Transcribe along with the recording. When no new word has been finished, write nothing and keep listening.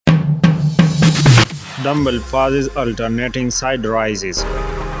Dumbbell passes alternating side rises.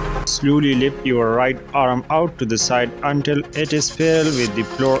 Slowly lift your right arm out to the side until it is parallel with the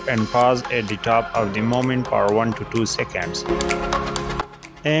floor and pause at the top of the movement for 1 to 2 seconds.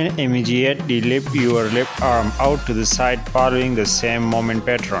 And immediately lift your left arm out to the side following the same movement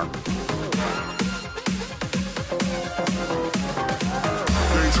pattern.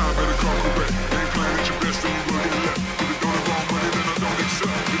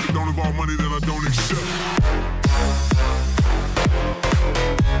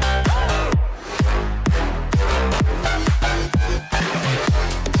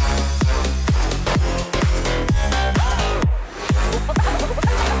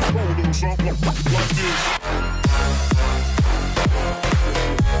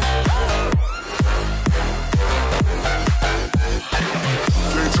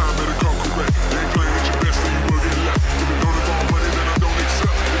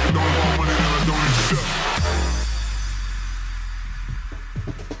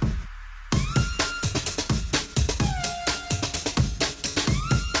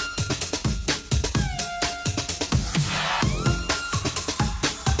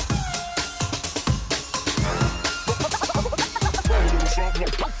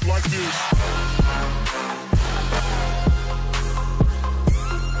 Like this.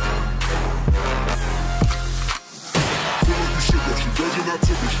 She virgin, I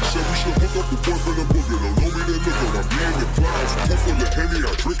took it. She said we should hook up with boyfriend and booger. Don't know me, they look at I be in the clouds. Full full of Henny,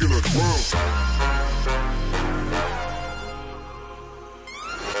 I drink and I drown.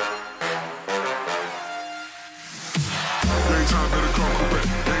 Daytime better come correct.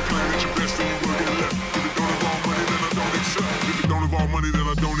 Ain't playing at your best, then you will get left. If it don't involve money, then I don't accept. If it don't involve money, then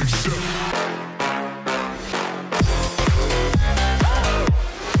I don't accept.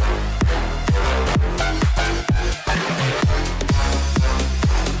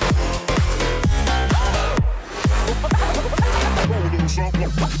 Something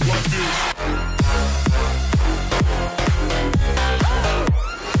like this.